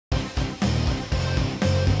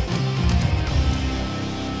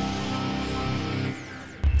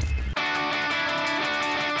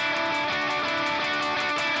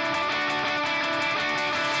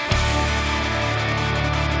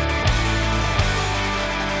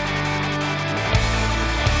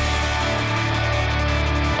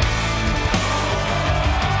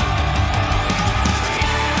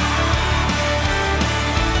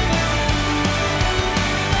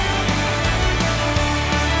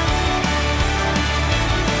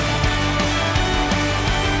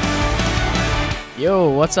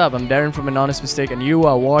Yo, what's up? I'm Darren from An Honest Mistake and you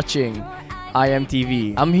are watching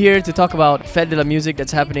IMTV. I'm here to talk about Fete de la Musique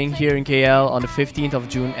that's happening here in KL on the 15th of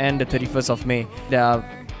June and the 31st of May. There are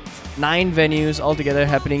 9 venues altogether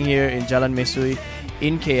happening here in Jalan Mesui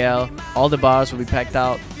in KL. All the bars will be packed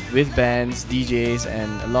out with bands, DJs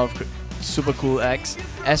and a lot of super cool acts.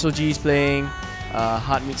 SOG is playing,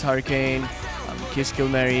 Heart Meets Hurricane, Kiss Kill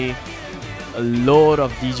Mary, a load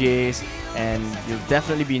of DJs, and you'll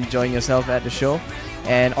definitely be enjoying yourself at the show.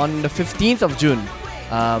 And on the 15th of June,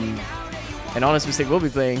 An Honest Mistake will be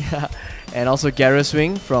playing and also Garra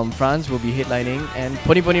Swing from France will be headlining, and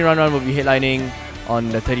Pony Pony Run Run will be headlining on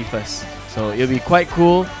the 31st. So it'll be quite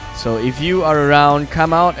cool. So if you are around,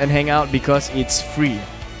 come out and hang out because it's free.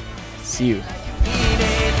 See you.